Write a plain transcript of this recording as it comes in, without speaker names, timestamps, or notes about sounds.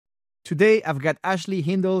Today, I've got Ashley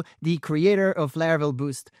Hindle, the creator of Laravel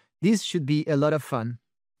Boost. This should be a lot of fun.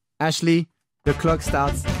 Ashley, the clock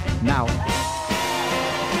starts now.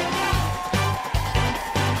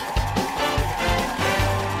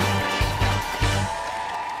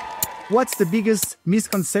 What's the biggest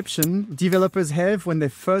misconception developers have when they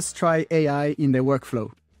first try AI in their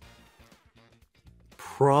workflow?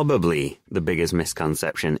 Probably the biggest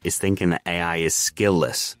misconception is thinking that AI is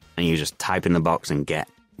skillless and you just type in the box and get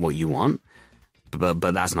what you want. But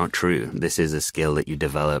that's not true. This is a skill that you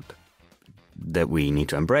develop that we need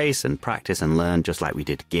to embrace and practice and learn, just like we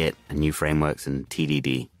did Git and new frameworks and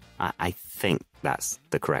TDD. I think that's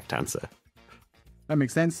the correct answer. That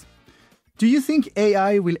makes sense. Do you think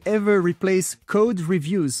AI will ever replace code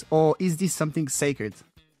reviews, or is this something sacred?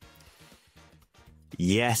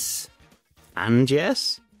 Yes and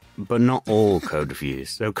yes, but not all code reviews.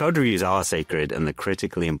 So code reviews are sacred and they're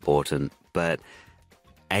critically important, but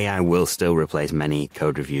AI will still replace many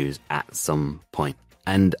code reviews at some point.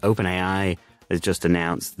 And OpenAI has just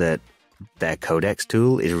announced that their Codex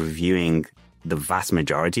tool is reviewing the vast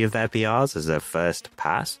majority of their PRs as their first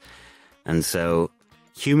pass. And so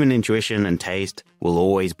human intuition and taste will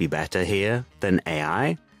always be better here than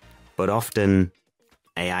AI, but often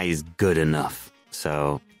AI is good enough.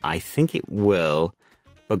 So I think it will,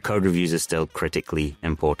 but code reviews are still critically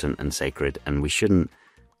important and sacred, and we shouldn't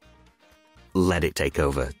let it take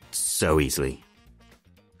over so easily.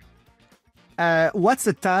 What's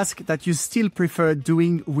a task that you still prefer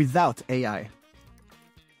doing without AI?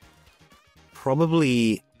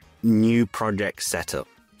 Probably new project setup.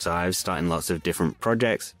 So I've started lots of different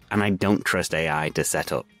projects, and I don't trust AI to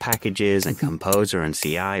set up packages and Composer and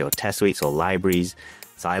CI or test suites or libraries.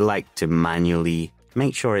 So I like to manually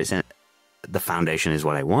make sure the foundation is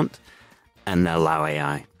what I want and allow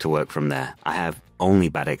AI to work from there. I have only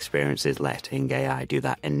bad experiences letting AI do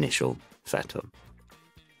that initial setup.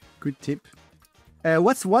 Good tip.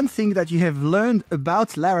 What's one thing that you have learned about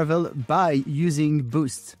Laravel by using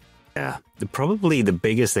Boost? Yeah, probably the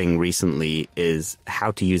biggest thing recently is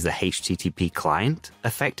how to use the HTTP client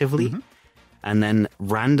effectively. Mm-hmm. And then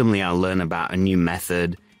randomly I'll learn about a new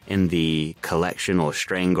method in the collection or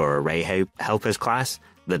string or array helpers class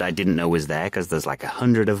that I didn't know was there because there's like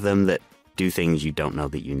 100 of them that do things you don't know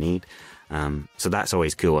that you need. So that's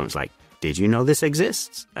always cool. And it's like, did you know this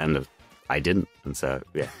exists? And I didn't. And so,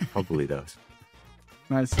 yeah, probably those.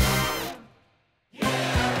 Nice.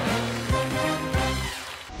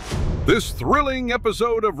 This thrilling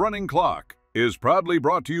episode of Running Clock is proudly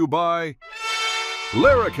brought to you by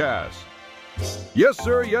Laracasts. Yes,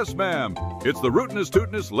 sir, yes, ma'am. It's the rootinest,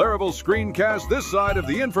 tootinest Laravel screencast this side of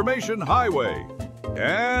the information highway.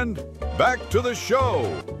 And back to the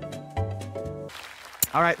show.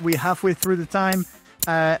 All right, we're halfway through the time.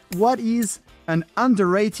 What is an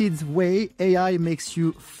underrated way AI makes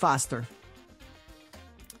you faster?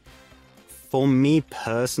 For me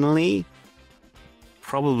personally,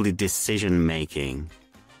 probably decision making.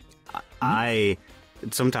 I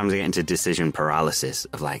sometimes get into decision paralysis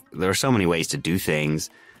of like, there are so many ways to do things.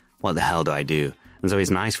 What the hell do I do? And so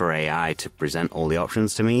it's nice for AI to present all the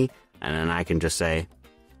options to me. And then I can just say,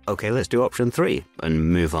 okay, let's do option 3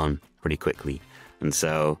 and move on pretty quickly.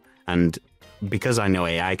 And because I know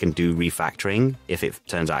AI can do refactoring, if it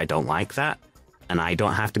turns out I don't like that, and I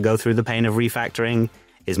don't have to go through the pain of refactoring,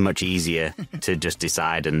 it's much easier to just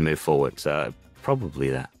decide and move forward. So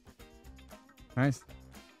probably that. Nice.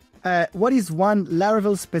 What is one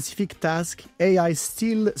Laravel-specific task AI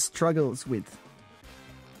still struggles with?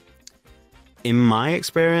 In my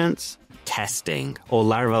experience, testing or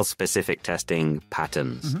Laravel-specific testing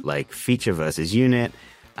patterns, like feature versus unit,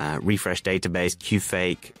 refresh database,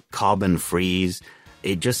 qfake, carbon freeze.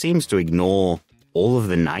 It just seems to ignore all of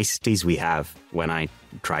the niceties we have when I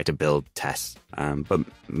try to build tests. But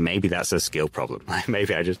maybe that's a skill problem.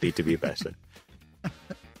 Maybe I just need to be better.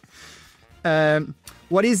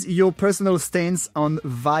 What is your personal stance on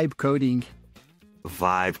vibe coding?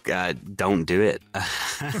 Vibe, don't do it.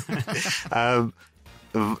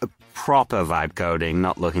 Proper vibe coding,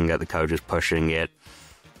 not looking at the code, just pushing it.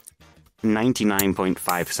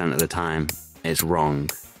 99.5% of the time, it's wrong.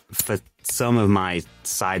 For some of my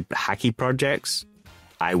side hacky projects,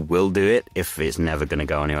 I will do it if it's never going to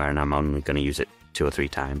go anywhere and I'm only going to use it 2 or 3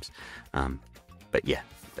 times. But yeah,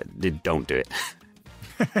 don't do it.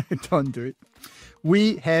 Don't do it.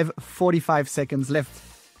 We have 45 seconds left.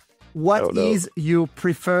 What is your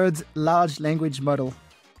preferred large language model,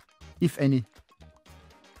 if any?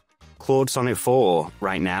 Claude Sonnet 4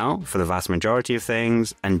 right now for the vast majority of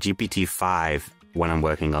things, and GPT-5 when I'm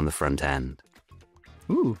working on the front end.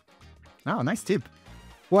 Ooh, oh, nice tip.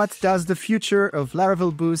 What does the future of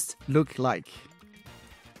Laravel Boost look like?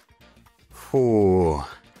 Ooh,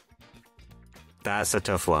 that's a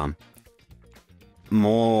tough one.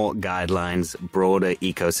 More guidelines, broader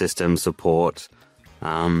ecosystem support,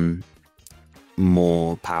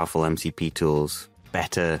 more powerful MCP tools,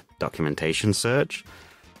 better documentation search.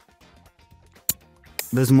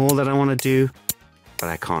 There's more that I want to do, but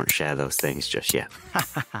I can't share those things just yet.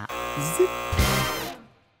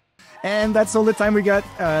 And that's all the time we got.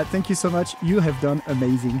 Thank you so much. You have done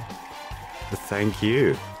amazing. Thank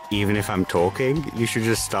you. Even if I'm talking, you should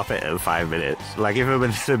just stop it at 5 minutes. Like if I'm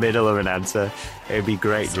in the middle of an answer, it'd be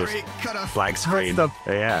great. Sorry, just cut off. black screen. Stop.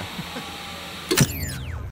 Yeah.